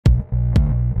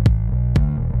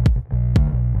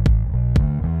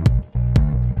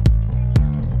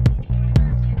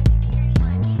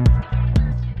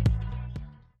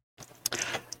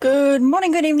Good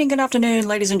morning, good evening, good afternoon,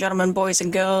 ladies and gentlemen, boys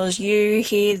and girls, you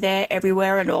here, there,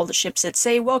 everywhere, and all the ships at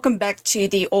sea. Welcome back to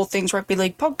the All Things Rugby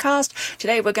League podcast.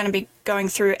 Today we're going to be going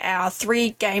through our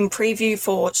 3-game preview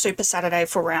for Super Saturday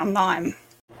for round 9.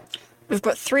 We've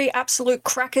got 3 absolute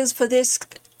crackers for this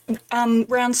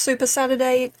round Super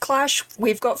Saturday clash.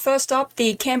 We've got first up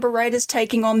the Canberra Raiders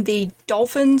taking on the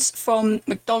Dolphins from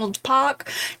McDonald's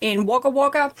Park in Wagga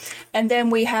Wagga, and then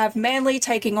we have Manly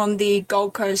taking on the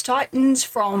Gold Coast Titans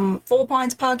from Four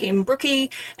Pines Park in Brookie,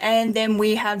 and then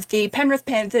we have the Penrith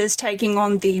Panthers taking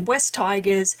on the West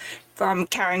Tigers from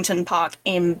Carrington Park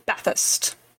in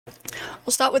Bathurst.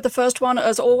 We'll start with the first one.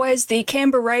 As always, the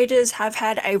Canberra Raiders have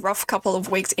had a rough couple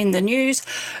of weeks in the news.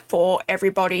 For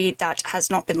everybody that has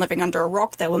not been living under a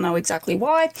rock, they will know exactly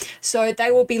why. So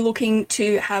they will be looking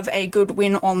to have a good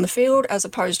win on the field as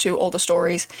opposed to all the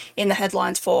stories in the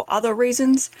headlines for other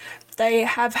reasons. They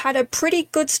have had a pretty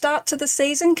good start to the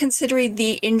season considering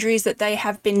the injuries that they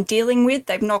have been dealing with.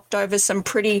 They've knocked over some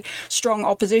pretty strong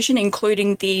opposition,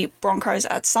 including the Broncos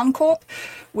at Suncorp,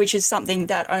 which is something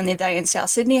that only they in South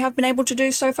Sydney have been able to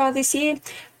do so far this year.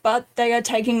 But they are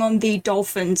taking on the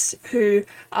Dolphins, who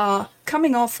are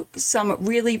coming off some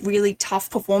really, really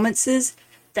tough performances.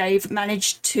 They've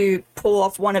managed to pull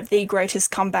off one of the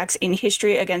greatest comebacks in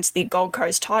history against the Gold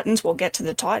Coast Titans. We'll get to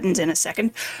the Titans in a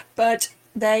second. But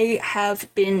they have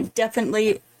been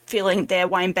definitely feeling their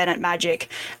Wayne Bennett magic,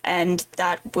 and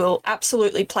that will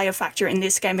absolutely play a factor in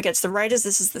this game against the Raiders.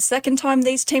 This is the second time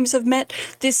these teams have met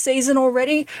this season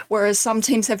already, whereas some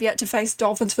teams have yet to face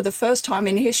Dolphins for the first time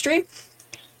in history.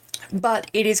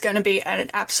 But it is going to be an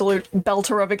absolute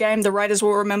belter of a game. The Raiders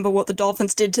will remember what the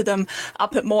Dolphins did to them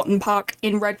up at Moreton Park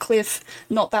in Redcliffe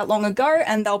not that long ago,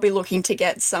 and they'll be looking to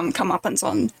get some comeuppance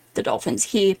on the Dolphins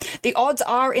here. The odds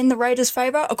are in the Raiders'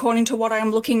 favour, according to what I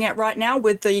am looking at right now,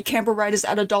 with the Canberra Raiders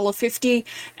at $1.50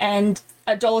 and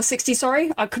 $1.60,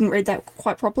 sorry, I couldn't read that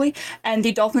quite properly, and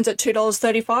the Dolphins at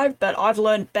 $2.35. But I've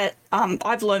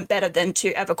learned better than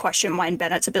to ever question Wayne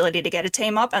Bennett's ability to get a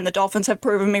team up, and the Dolphins have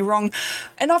proven me wrong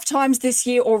enough times this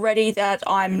year already that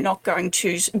I'm not going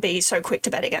to be so quick to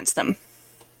bet against them.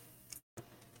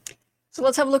 So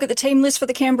let's have a look at the team list for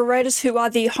the Canberra Raiders, who are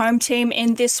the home team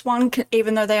in this one.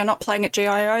 Even though they are not playing at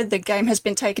GIO, the game has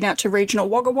been taken out to regional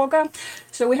Wagga Wagga.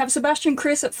 So we have Sebastian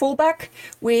Kris at fullback,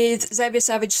 with Xavier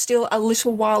Savage still a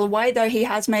little while away, though he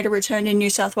has made a return in New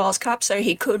South Wales Cup, so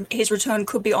his return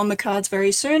could be on the cards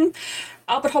very soon.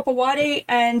 Albert Hopper-Whitey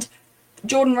and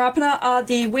Jordan Rapana are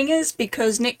the wingers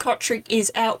because Nick Kotrick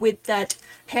is out with that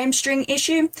hamstring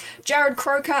issue. Jared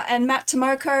Croker and Matt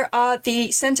Tomoko are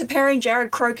the centre pairing.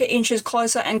 Jared Croker inches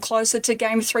closer and closer to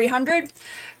game 300.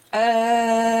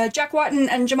 Jack Whiten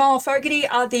and Jamal Fogarty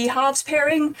are the halves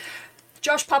pairing.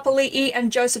 Josh Papali'i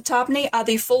and Joseph Tarpany are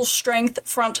the full-strength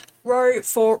front row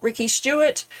for Ricky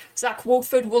Stewart. Zach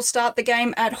Wolford will start the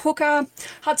game at hooker.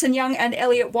 Hudson Young and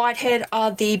Elliot Whitehead are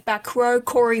the back row.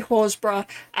 Corey Horsburgh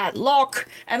at lock.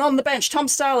 And on the bench, Tom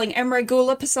Starling, Emre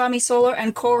Gula, Pasami Solo,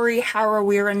 and Corey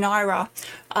Harawira-Naira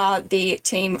are the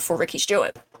team for Ricky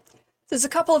Stewart. There's a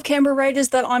couple of Canberra Raiders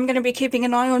that I'm going to be keeping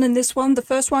an eye on in this one. The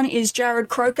first one is Jared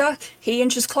Croker. He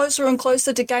inches closer and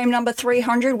closer to game number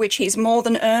 300, which he's more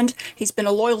than earned. He's been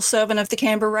a loyal servant of the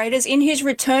Canberra Raiders. In his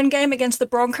return game against the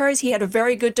Broncos, he had a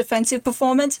very good defensive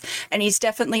performance, and he's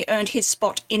definitely earned his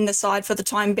spot in the side for the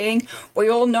time being. We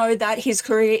all know that his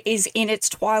career is in its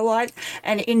twilight,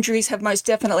 and injuries have most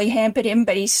definitely hampered him,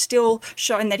 but he's still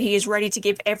shown that he is ready to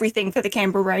give everything for the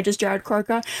Canberra Raiders, Jared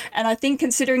Croker. And I think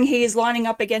considering he is lining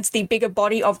up against the bigger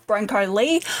body of Bronco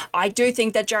Lee, I do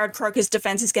think that Jared Croker's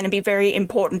defence is going to be very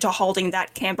important to holding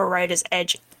that Canberra Raiders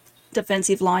edge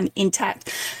defensive line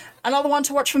intact. Another one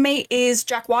to watch for me is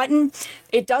Jack Whiten.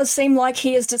 It does seem like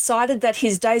he has decided that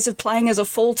his days of playing as a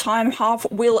full-time half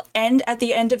will end at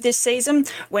the end of this season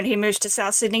when he moves to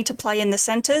South Sydney to play in the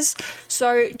centres.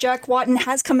 So Jack Whiten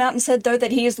has come out and said, though,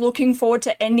 that he is looking forward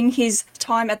to ending his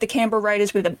time at the Canberra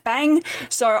Raiders with a bang.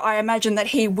 So I imagine that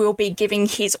he will be giving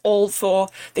his all for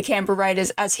the Canberra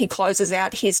Raiders as he closes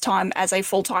out his time as a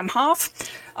full-time half.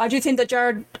 I do think that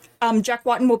Jack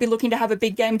Whiten will be looking to have a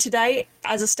big game today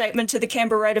as a statement to the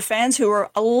Canberra Raider fans who are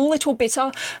a little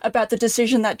bitter about the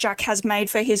decision that Jack has made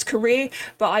for his career.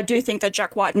 But I do think that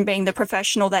Jack Whiten, being the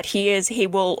professional that he is, he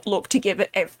will look to give it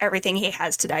everything he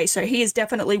has today. So he is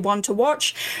definitely one to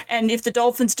watch. And if the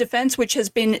Dolphins' defence, which has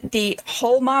been the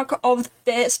hallmark of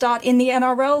their start in the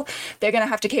NRL, they're going to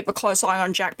have to keep a close eye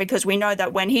on Jack, because we know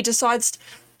that when he decides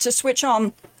to switch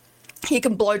on, he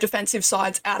can blow defensive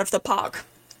sides out of the park.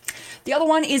 The other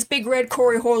one is Big Red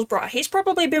Corey Horsburgh. He's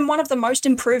probably been one of the most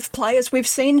improved players we've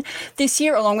seen this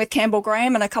year, along with Campbell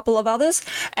Graham and a couple of others.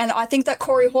 And I think that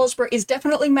Corey Horsburgh is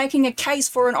definitely making a case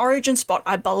for an Origin spot.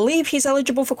 I believe he's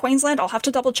eligible for Queensland. I'll have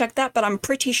to double check that, but I'm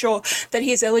pretty sure that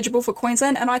he is eligible for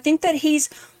Queensland. And I think that he's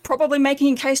probably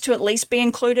making a case to at least be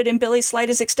included in Billy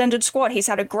Slater's extended squad. He's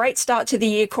had a great start to the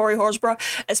year, Corey Horsburgh,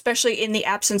 especially in the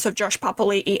absence of Josh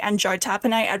Papali'i and Joe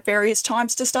Tapine at various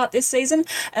times to start this season.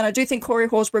 And I do think Corey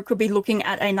Horsburgh could be looking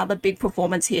at another big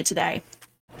performance here today.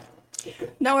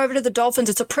 Now over to the Dolphins.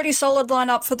 It's a pretty solid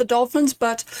lineup for the Dolphins,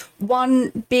 but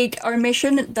one big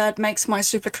omission that makes my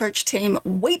Supercoach team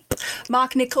weep.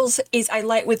 Mark Nichols is a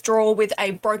late withdrawal with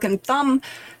a broken thumb.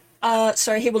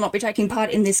 So he will not be taking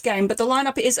part in this game. But the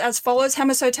lineup is as follows: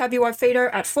 Hamiso Tabuai-Fidow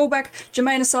at fullback,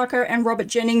 Jermaine Asako and Robert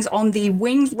Jennings on the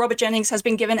wings. Robert Jennings has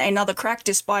been given another crack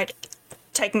despite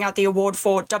taking out the award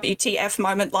for WTF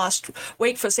moment last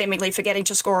week for seemingly forgetting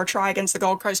to score a try against the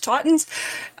Gold Coast Titans.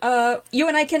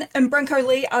 Ewan Aiken and Brenko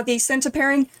Lee are the centre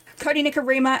pairing. Cody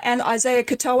Nikarima and Isaiah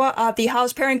Katoa are the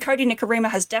halves pairing. Cody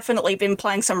Nikarima has definitely been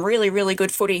playing some really, really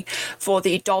good footy for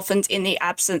the Dolphins in the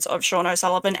absence of Sean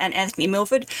O'Sullivan and Anthony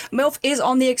Milford. Milf is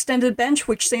on the extended bench,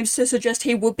 which seems to suggest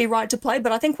he would be right to play,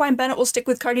 but I think Wayne Bennett will stick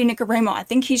with Cody Nikarima. I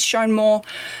think he's shown more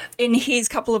in his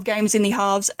couple of games in the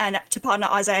halves and to partner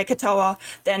Isaiah Katoa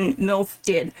than Milf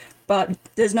did. But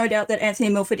there's no doubt that Anthony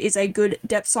Milford is a good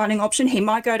depth signing option. He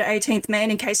might go to 18th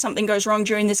man in case something goes wrong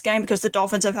during this game, because the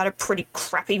Dolphins have had a pretty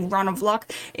crappy run of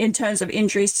luck in terms of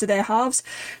injuries to their halves.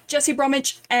 Jesse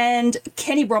Bromwich and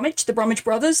Kenny Bromwich, the Bromwich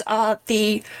brothers, are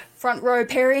the front row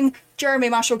pairing. Jeremy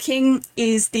Marshall-King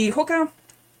is the hooker.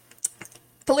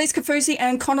 Felice Kafusi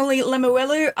and Connolly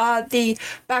Lemuelu are the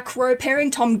back row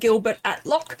pairing, Tom Gilbert at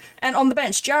lock. And on the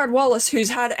bench, Jared Wallace, who's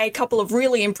had a couple of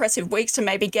really impressive weeks to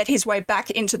maybe get his way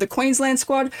back into the Queensland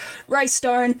squad. Ray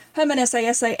Stone, Herman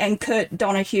Essa and Kurt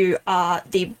Donahue are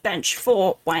the bench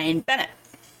for Wayne Bennett.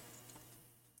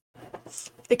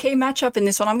 The key matchup in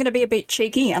this one, I'm going to be a bit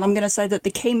cheeky, and I'm going to say that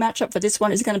the key matchup for this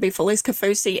one is going to be Felice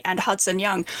Kafusi and Hudson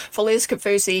Young. Felice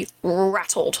Kafusi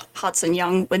rattled Hudson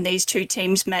Young when these two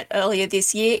teams met earlier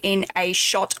this year in a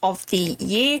shot of the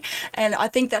year, and I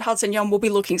think that Hudson Young will be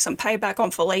looking some payback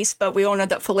on Felice, but we all know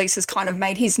that Felice has kind of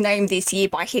made his name this year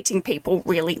by hitting people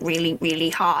really, really, really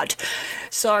hard.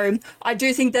 So I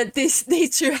do think that these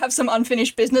two have some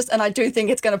unfinished business, and I do think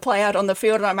it's going to play out on the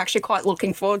field, and I'm actually quite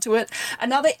looking forward to it.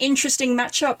 Another interesting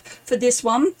matchup for this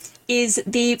one is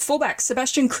the fullbacks,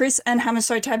 Sebastian Kris and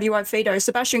Hamiso Tabuai-Fidow.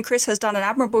 Sebastian Kris has done an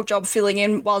admirable job filling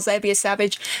in while Xavier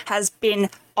Savage has been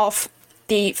off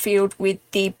the field with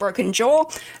the broken jaw,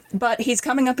 but he's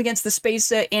coming up against the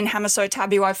speedster in Hamiso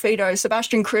Tabuai-Fidow.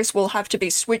 Sebastian Kris will have to be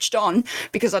switched on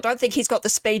because I don't think he's got the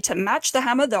speed to match the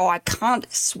Hammer, though I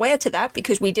can't swear to that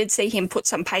because we did see him put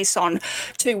some pace on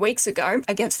 2 weeks ago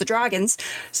against the Dragons.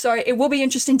 So it will be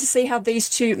interesting to see how these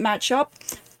two match up.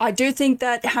 I do think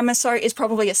that Hamiso is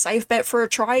probably a safe bet for a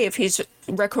try if his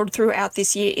record throughout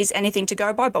this year is anything to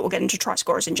go by, but we'll get into try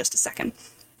scorers in just a second.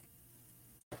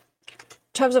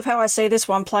 In terms of how I see this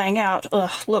one playing out,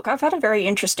 look, I've had a very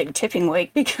interesting tipping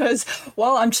week because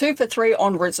while I'm 2 for 3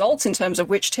 on results in terms of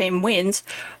which team wins,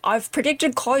 I've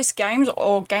predicted close games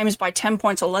or games by 10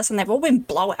 points or less, and they've all been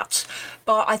blowouts.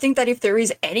 But I think that if there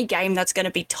is any game that's going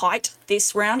to be tight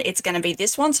this round, it's going to be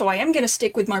this one. So I am going to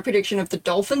stick with my prediction of the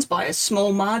Dolphins by a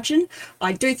small margin.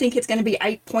 I do think it's going to be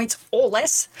 8 points or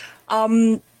less.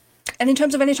 And in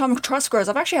terms of anytime try scorers,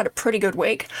 I've actually had a pretty good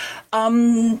week. So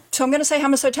I'm going to say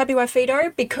Hamiso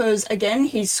Tabuai-Fidow because, again,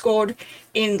 he's scored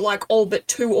in like all but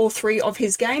 2 or 3 of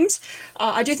his games.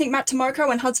 I do think Matt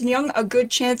Tomoko and Hudson Young are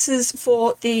good chances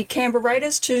for the Canberra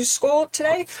Raiders to score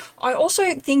today. I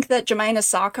also think that Jermaine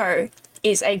Asako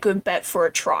is a good bet for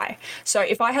a try. So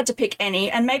if I had to pick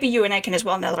any, and maybe Ewan Aiken as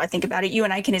well, now that I think about it,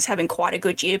 Ewan Aiken is having quite a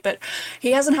good year, but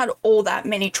he hasn't had all that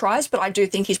many tries, but I do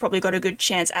think he's probably got a good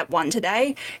chance at one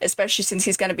today, especially since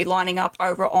he's going to be lining up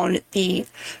over on the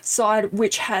side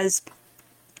which has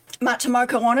Matt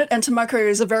Tomoko on it, and Tomoko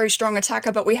is a very strong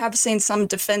attacker, but we have seen some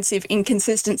defensive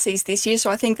inconsistencies this year,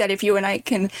 so I think that if Ewan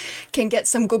Aiken can get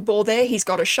some good ball there, he's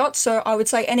got a shot. So I would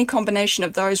say any combination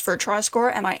of those for a try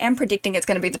scorer, and I am predicting it's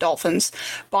going to be the Dolphins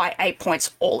by 8 points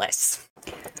or less.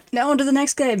 Now on to the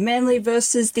next game, Manly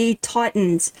versus the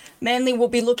Titans. Manly will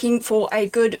be looking for a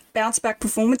good bounce-back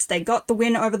performance. They got the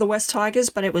win over the West Tigers,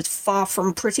 but it was far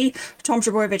from pretty. Tom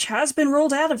Trbojevic has been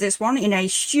ruled out of this one in a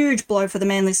huge blow for the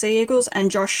Manly Sea Eagles,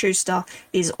 and Josh Schuster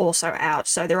is also out.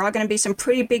 So there are going to be some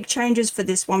pretty big changes for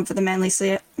this one for the Manly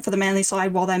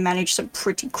side while they manage some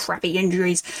pretty crappy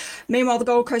injuries. Meanwhile, the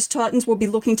Gold Coast Titans will be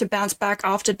looking to bounce back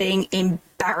after being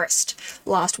embarrassed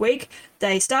last week.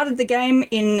 They started the game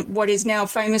in what is now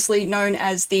famously known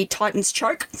as the Titans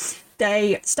choke.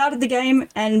 They started the game,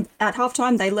 and at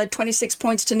halftime they led 26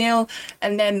 points to nil,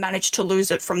 and then managed to lose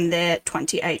it from there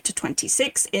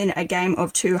 28-26 in a game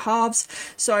of two halves.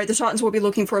 So the Titans will be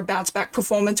looking for a bounce-back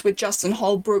performance with Justin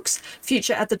Holbrook's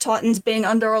future at the Titans being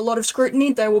under a lot of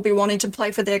scrutiny. They will be wanting to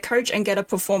play for their coach and get a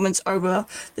performance over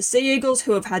the Sea Eagles,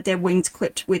 who have had their wings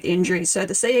clipped with injuries. So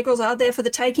the Sea Eagles are there for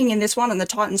the taking in this one, and the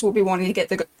Titans will be wanting to get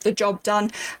the job done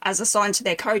as a sign to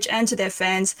their coach and to their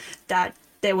fans that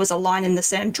there was a line in the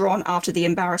sand drawn after the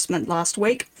embarrassment last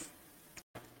week.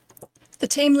 The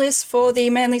team list for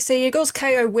the Manly Sea Eagles: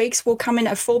 Ko Weeks will come in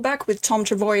at fullback with Tom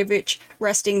Trbojevic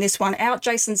resting this one out.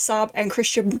 Jason Saab and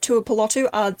Christian Tuipulotu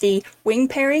are the wing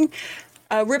pairing.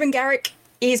 Ruben Garrick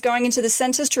is going into the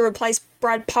centres to replace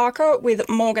Brad Parker with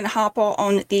Morgan Harper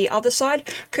on the other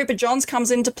side. Cooper Johns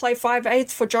comes in to play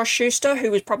 5/8 for Josh Schuster,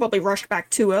 who was probably rushed back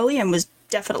too early and was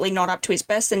definitely not up to his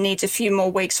best and needs a few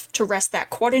more weeks to rest that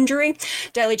quad injury.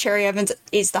 Daly Cherry Evans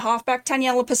is the halfback.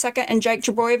 Taniela Paseka and Jake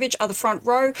Trbojevic are the front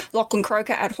row. Lachlan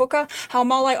Croker at hooker.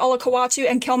 Haumole Olakau'atu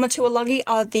and Kelma Tuilagi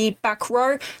are the back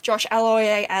row. Josh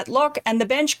Aloiai at lock. And the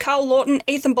bench: Carl Lawton,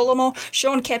 Ethan Bullimore,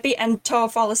 Sean Kepi and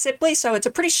Toafala Sipley. So it's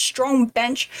a pretty strong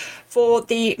bench for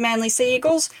the Manly Sea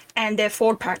Eagles, and their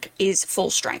forward pack is full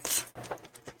strength.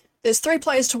 There's three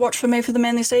players to watch for me for the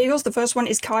Manly Sea Eagles. The first one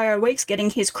is Ko Weeks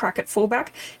getting his crack at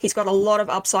fullback. He's got a lot of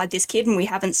upside, this kid, and we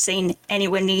haven't seen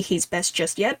anywhere near his best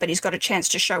just yet, but he's got a chance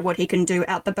to show what he can do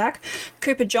out the back.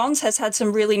 Cooper Johns has had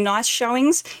some really nice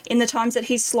showings in the times that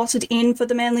he's slotted in for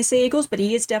the Manly Sea Eagles, but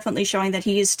he is definitely showing that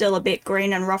he is still a bit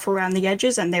green and rough around the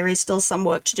edges, and there is still some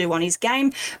work to do on his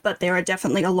game, but there are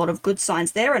definitely a lot of good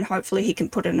signs there, and hopefully he can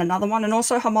put in another one. And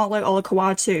also Haumole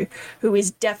Olakau'atu, who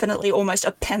is definitely almost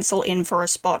a pencil in for a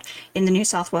spot in the New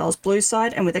South Wales Blues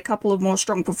side, and with a couple of more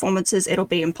strong performances, it'll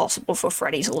be impossible for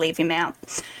Freddie to leave him out.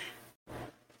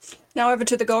 Now over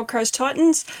to the Gold Coast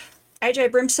Titans.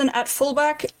 AJ Brimson at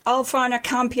fullback, Alfina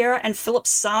Campiera and Philip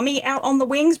Sami out on the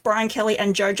wings. Brian Kelly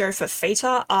and Jojo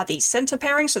Fafita are the centre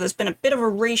pairing, so there's been a bit of a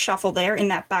reshuffle there in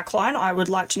that back line. I would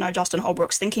like to know Justin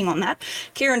Holbrook's thinking on that.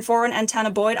 Kieran Foran and Tanner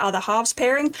Boyd are the halves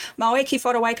pairing. Maweki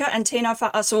Fotuaika and Tino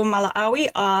Fa'asul Malaawi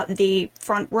are the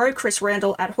front row. Chris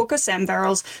Randall at hooker. Sam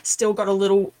Verrills still got a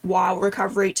little while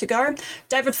recovery to go.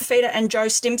 David Fafita and Joe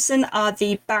Stimson are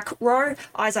the back row.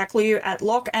 Isaac Liu at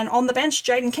lock, and on the bench,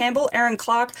 Jaden Campbell, Aaron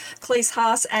Clark, Cleese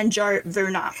Haas and Joe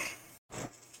Vuna.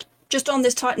 Just on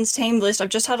this Titans team list, I've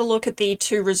just had a look at the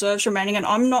two reserves remaining, and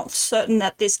I'm not certain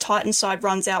that this Titans side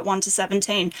runs out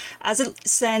 1-17. As it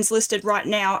stands listed right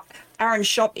now, Aaron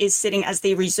Schopp is sitting as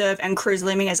the reserve and Cruz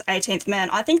Leeming as 18th man.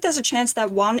 I think there's a chance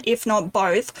that one, if not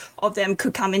both, of them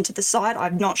could come into the side.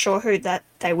 I'm not sure who that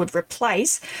they would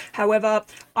replace. However,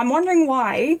 I'm wondering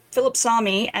why Philip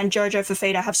Sami and Jojo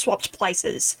Fafita have swapped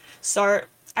places. So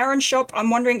Aaron Schopp, I'm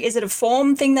wondering, is it a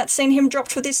form thing that's seen him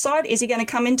dropped for this side? Is he going to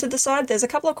come into the side? There's a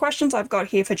couple of questions I've got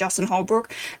here for Justin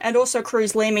Holbrook. And also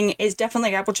Cruz Leeming is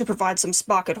definitely able to provide some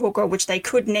spark at hooker, which they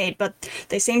could need, but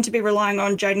they seem to be relying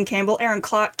on Jaden Campbell. Aaron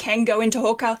Clark can go into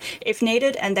hooker if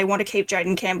needed, and they want to keep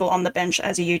Jaden Campbell on the bench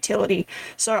as a utility.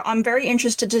 So I'm very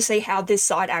interested to see how this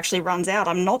side actually runs out.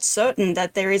 I'm not certain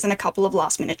that there isn't a couple of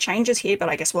last-minute changes here, but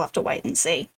I guess we'll have to wait and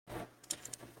see.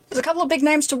 There's a couple of big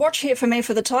names to watch here for me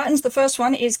for the Titans. The first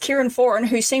one is Kieran Foran,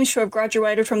 who seems to have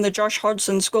graduated from the Josh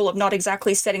Hodgson school of not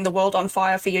exactly setting the world on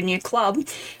fire for your new club.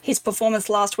 His performance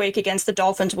last week against the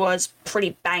Dolphins was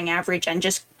pretty bang average and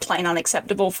just plain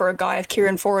unacceptable for a guy of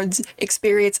Kieran Foran's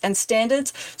experience and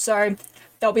standards. So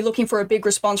they'll be looking for a big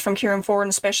response from Kieran Foran,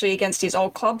 especially against his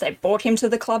old club. They brought him to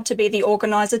the club to be the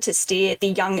organiser, to steer the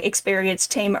young,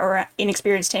 inexperienced team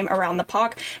around the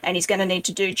park, and he's going to need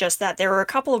to do just that. There were a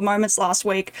couple of moments last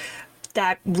week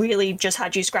that really just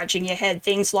had you scratching your head.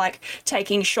 Things like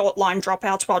taking short line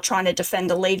dropouts while trying to defend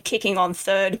the lead, kicking on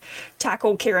third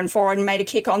tackle. Kieran Foran made a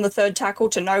kick on the third tackle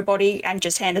to nobody and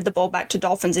just handed the ball back to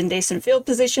Dolphins in decent field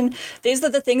position. These are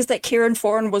the things that Kieran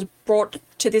Foran was brought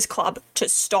to this club to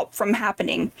stop from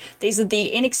happening. These are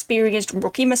the inexperienced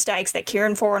rookie mistakes that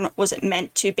Kieran Foran was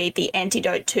meant to be the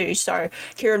antidote to. So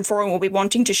Kieran Foran will be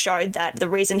wanting to show that the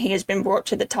reason he has been brought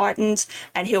to the Titans,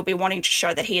 and he'll be wanting to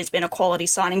show that he has been a quality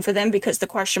signing for them, because the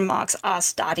question marks are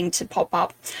starting to pop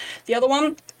up. The other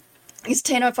one is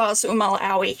Tino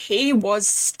Fa'asuamaleaui. He was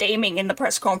steaming in the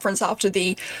press conference after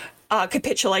the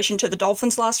capitulation to the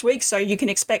Dolphins last week, so you can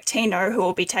expect Tino, who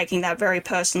will be taking that very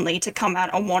personally, to come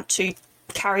out and want to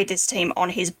carry this team on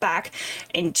his back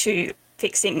into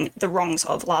fixing the wrongs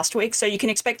of last week. So you can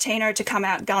expect Tino to come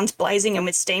out guns blazing and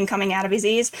with steam coming out of his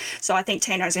ears. So I think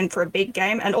Tino's in for a big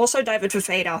game. And also David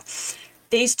Fifita.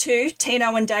 These two,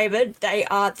 Tino and David, they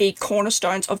are the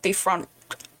cornerstones of the front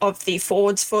of the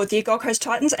forwards for the Gold Coast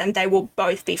Titans, and they will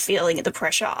both be feeling the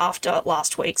pressure after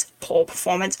last week's poor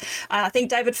performance. I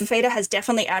think David Fifita has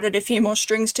definitely added a few more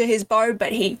strings to his bow,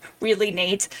 but he really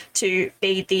needs to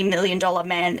be the $1 million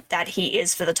man that he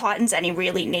is for the Titans, and he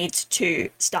really needs to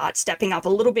start stepping up a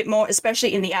little bit more,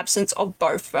 especially in the absence of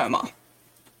Beau Fermor.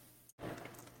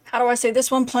 How do I see this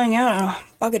one playing out? Oh,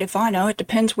 buggered if I know. It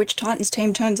depends which Titans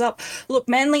team turns up. Look,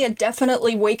 Manly are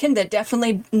definitely weakened. They're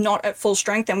definitely not at full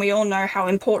strength, and we all know how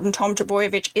important Tom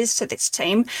Trbojevic is to this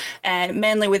team. And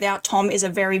Manly without Tom is a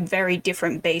very, very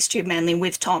different beast to Manly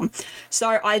with Tom.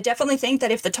 So I definitely think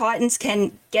that if the Titans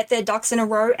can get their ducks in a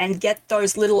row and get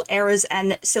those little errors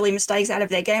and silly mistakes out of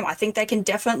their game, I think they can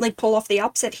definitely pull off the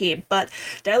upset here. But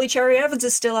Daly Cherry Evans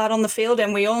is still out on the field,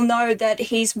 and we all know that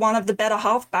he's one of the better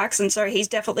halfbacks, and so he's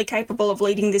definitely capable of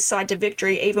leading this side to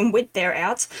victory even with their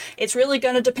outs. It's really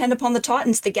going to depend upon the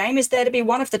Titans. The game is there to be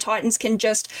won if the Titans can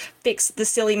just fix the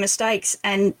silly mistakes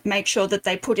and make sure that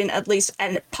they put in at least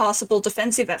a passable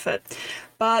defensive effort.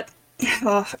 But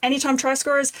anytime try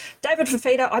scorers, David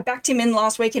Fifita, I backed him in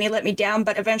last week and he let me down,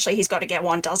 but eventually he's got to get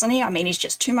one, doesn't he? I mean, he's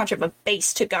just too much of a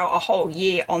beast to go a whole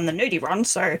year on the nudie run,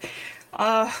 so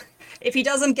if he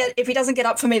doesn't get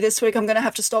up for me this week, I'm going to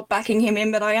have to stop backing him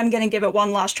in, but I am going to give it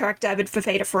one last track, David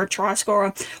Fifita, for a try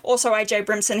scorer. Also, AJ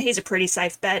Brimson, he's a pretty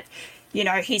safe bet. You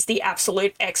know, he's the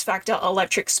absolute X-Factor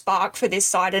electric spark for this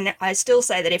side, and I still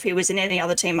say that if he was in any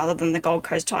other team other than the Gold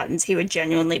Coast Titans, he would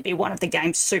genuinely be one of the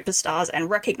game's superstars and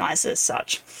recognised as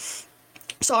such.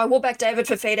 So I will back David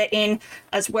Fifita in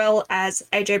as well as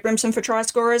AJ Brimson for try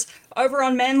scorers. Over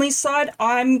on Manly's side,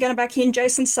 I'm going to back in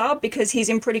Jason Saab because he's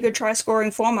in pretty good try scoring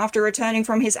form after returning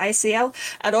from his ACL,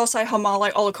 and also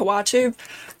Haumole Olakau'atu.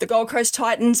 The Gold Coast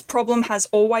Titans' problem has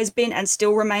always been and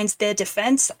still remains their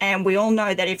defence, and we all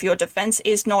know that if your defence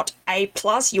is not A+,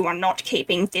 you are not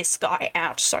keeping this guy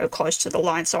out so close to the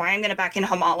line. So I am going to back in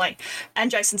Haumole and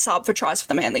Jason Saab for tries for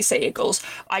the Manly Sea Eagles.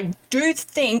 I do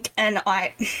think, and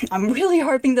I'm really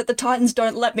hoping that the Titans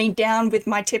don't let me down with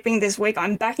my tipping this week.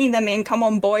 I'm backing them in. Come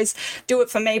on, boys. Do it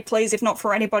for me, please, if not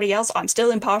for anybody else. I'm still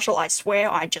impartial, I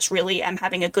swear. I just really am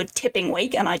having a good tipping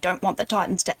week, and I don't want the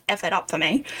Titans to F it up for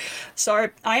me. So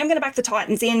I am going to back the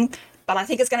Titans in, but I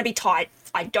think it's going to be tight.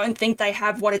 I don't think they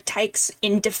have what it takes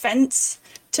in defence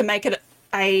to make it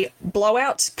a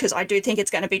blowout, because I do think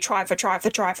it's going to be try for try for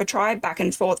try for try, back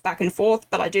and forth,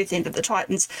 but I do think that the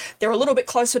Titans, they're a little bit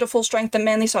closer to full strength than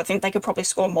Manly, so I think they could probably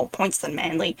score more points than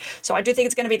Manly. So I do think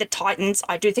it's going to be the Titans.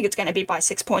 I do think it's going to be by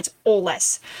 6 points or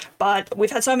less, but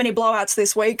we've had so many blowouts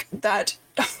this week that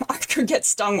I could get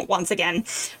stung once again.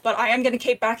 But I am going to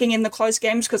keep backing in the close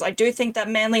games because I do think that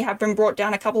Manly have been brought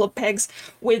down a couple of pegs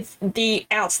with the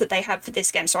outs that they have for this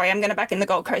game. So I am going to back in the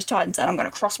Gold Coast Titans, and I'm going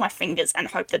to cross my fingers and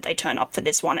hope that they turn up for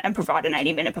this one and provide an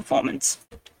 80-minute performance.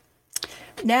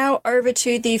 Now over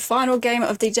to the final game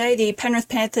of the day, the Penrith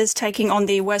Panthers taking on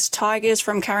the West Tigers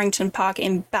from Carrington Park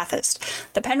in Bathurst.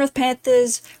 The Penrith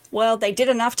Panthers, well, they did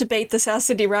enough to beat the South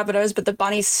Sydney Rabbitohs, but the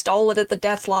Bunnies stole it at the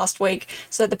death last week.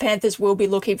 So the Panthers will be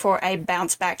looking for a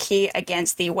bounce back here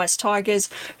against the West Tigers,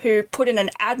 who put in an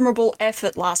admirable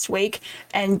effort last week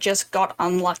and just got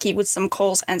unlucky with some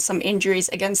calls and some injuries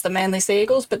against the Manly Sea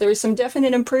Eagles. But there is some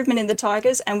definite improvement in the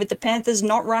Tigers, and with the Panthers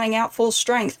not running out full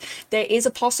strength, there is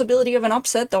a possibility of an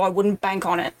upset, though I wouldn't bank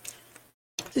on it.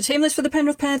 The team list for the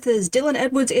Penrith Panthers: Dylan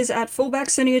Edwards is at fullback,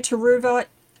 Sunia Turuva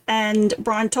and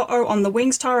Brian To'o on the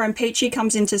wings. Tyrone Peachy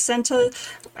comes into centre,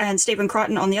 and Stephen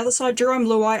Crichton on the other side. Jerome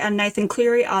Luai and Nathan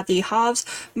Cleary are the halves.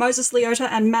 Moses Leota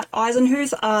and Matt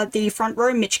Eisenhuth are the front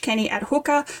row. Mitch Kenny at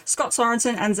hooker. Scott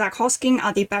Sorensen and Zach Hosking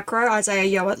are the back row. Isaiah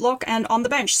Yeo at lock. And on the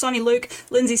bench, Sonny Luke,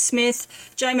 Lindsay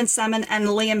Smith, Jamin Salmon and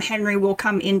Liam Henry will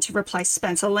come in to replace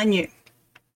Spencer Leniu.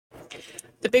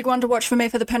 The big one to watch for me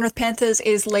for the Penrith Panthers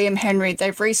is Liam Henry.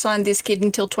 They've re-signed this kid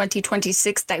until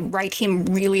 2026. They rate him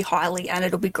really highly, and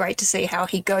it'll be great to see how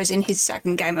he goes in his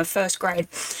second game of first grade.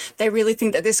 They really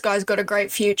think that this guy's got a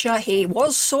great future. He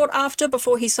was sought after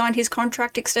before he signed his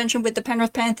contract extension with the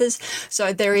Penrith Panthers,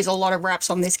 so there is a lot of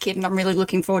raps on this kid, and I'm really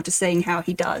looking forward to seeing how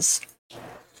he does.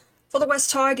 For the West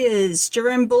Tigers,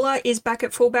 Jerome Buller is back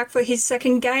at fullback for his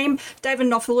second game. David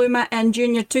Nofaluma and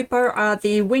Junior Tupou are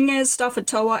the wingers. Stafford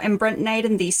Toa and Brent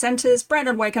Naden the centres.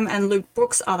 Brandon Wakeham and Luke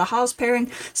Brooks are the halves pairing.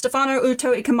 Stefano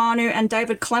Uto Ikamanu and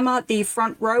David Clemmer the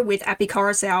front row with Api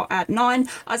Coruscant at 9.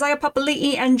 Isaiah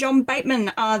Papali'i and John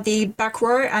Bateman are the back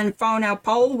row, and Faunau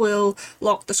Pole will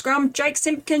lock the scrum. Jake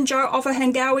Simpkin, Joe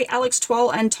Offahengawi, Alex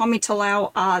Twal and Tommy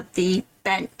Talau are the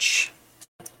bench.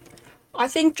 I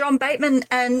think John Bateman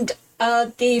and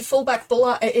the fullback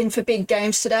Buller are in for big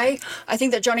games today. I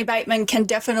think that Johnny Bateman can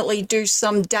definitely do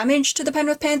some damage to the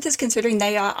Penrith Panthers, considering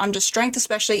they are under strength,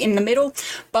 especially in the middle.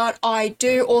 But I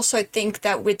do also think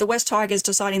that with the West Tigers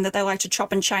deciding that they like to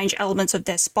chop and change elements of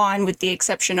their spine, with the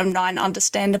exception of 9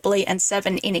 understandably and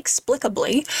 7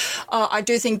 inexplicably, I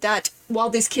do think that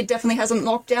while this kid definitely hasn't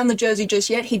locked down the jersey just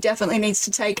yet, he definitely needs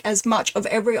to take as much of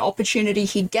every opportunity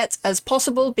he gets as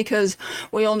possible, because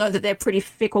we all know that they're pretty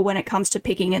fickle when it comes to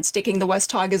picking and sticking the West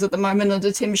Tigers at the moment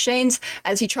under Tim Sheens,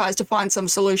 as he tries to find some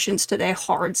solutions to their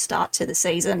horrid start to the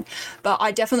season. But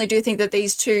I definitely do think that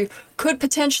these two could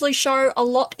potentially show a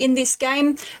lot in this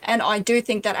game, and I do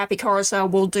think that Api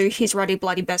Coruscant will do his ruddy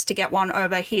bloody best to get one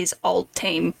over his old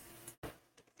team.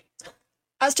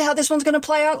 As to how this one's going to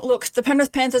play out, look, the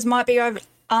Penrith Panthers might be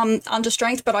under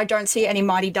strength, but I don't see any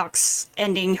Mighty Ducks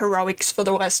ending heroics for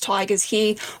the West Tigers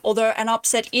here. Although an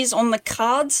upset is on the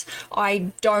cards,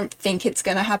 I don't think it's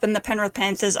going to happen. The Penrith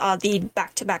Panthers are the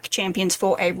back-to-back champions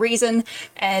for a reason,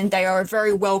 and they are a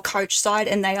very well-coached side,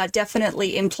 and they are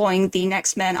definitely employing the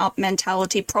next man up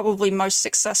mentality, probably most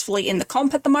successfully in the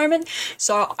comp at the moment.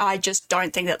 So I just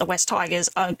don't think that the West Tigers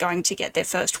are going to get their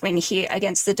first win here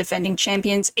against the defending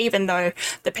champions, even though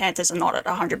the Panthers are not at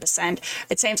 100%.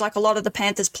 It seems like a lot of the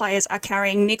Panthers players are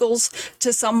carrying niggles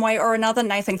to some way or another,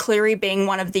 Nathan Cleary being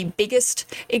one of the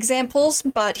biggest examples,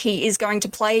 but he is going to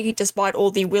play despite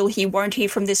all the will he won't he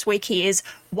from this week. He is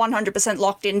 100%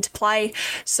 locked into play,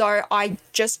 so I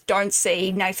just don't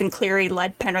see Nathan Cleary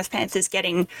led Penrith Panthers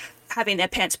having their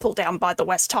pants pulled down by the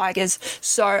West Tigers.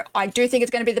 So I do think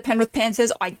it's going to be the Penrith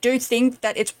Panthers. I do think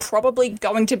that it's probably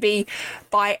going to be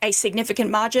by a significant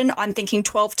margin. I'm thinking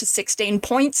 12 to 16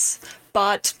 points,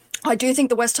 but I do think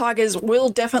the West Tigers will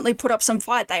definitely put up some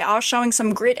fight. They are showing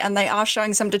some grit and they are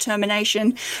showing some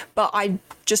determination, but I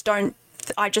just don't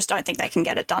think they can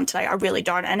get it done today. I really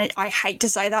don't. And I hate to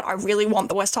say that. I really want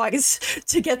the West Tigers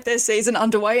to get their season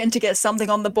underway and to get something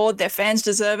on the board. Their fans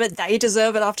deserve it. They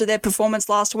deserve it after their performance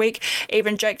last week.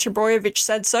 Even Jake Trbojevic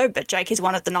said so, but Jake is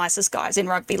one of the nicest guys in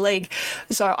rugby league.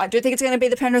 So I do think it's going to be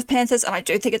the Penrith Panthers, and I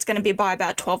do think it's going to be by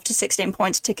about 12 to 16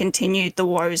 points to continue the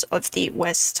woes of the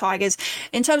West Tigers.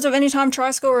 In terms of anytime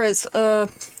try scorers,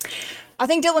 I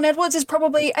think Dylan Edwards is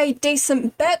probably a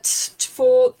decent bet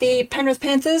for the Penrith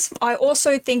Panthers. I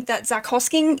also think that Zach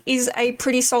Hosking is a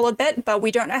pretty solid bet, but we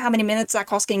don't know how many minutes Zach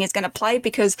Hosking is going to play,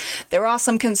 because there are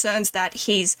some concerns that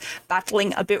he's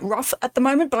battling a bit rough at the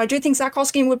moment. But I do think Zach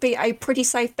Hosking would be a pretty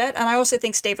safe bet, and I also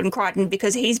think Stephen Crichton,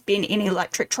 because he's been in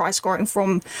electric try scoring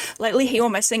form lately. He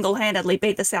almost single-handedly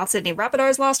beat the South Sydney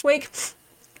Rabbitohs last week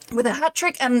with a hat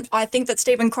trick, and I think that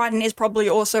Stephen Crichton is probably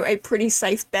also a pretty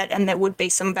safe bet, and there would be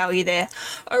some value there.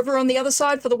 Over on the other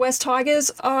side for the West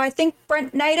Tigers, I think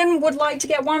Brent Naden would like to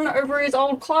get one over his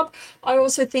old club. I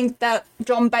also think that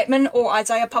John Bateman or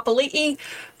Isaiah Papali'i,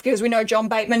 because we know John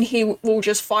Bateman, he will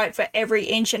just fight for every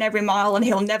inch and every mile, and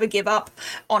he'll never give up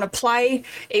on a play,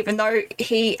 even though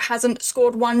he hasn't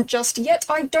scored one just yet.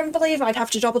 I don't believe. I'd have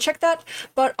to double check that.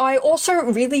 But I also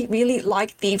really, really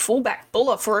like the fullback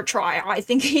Buller for a try. I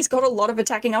think he's got a lot of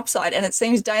attacking upside, and it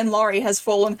seems Dane Laurie has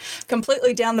fallen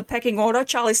completely down the pecking order.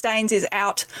 Charlie Staines is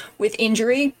out with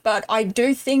injury, but I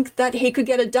do think that he could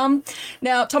get it done.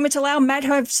 Now, Tommy Talau might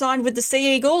have signed with the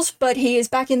Sea Eagles, but he is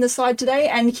back in the side today,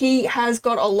 and he has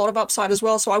got a lot of upside as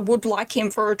well, so I would like him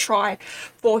for a try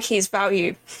for his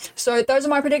value. So those are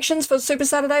my predictions for Super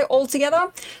Saturday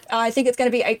altogether. I think it's going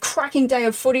to be a cracking day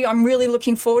of footy. I'm really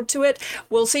looking forward to it.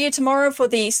 We'll see you tomorrow for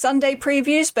the Sunday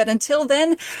previews, but until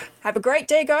then, have a great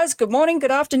day, guys. Good morning,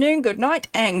 good afternoon, good night,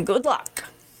 and good luck.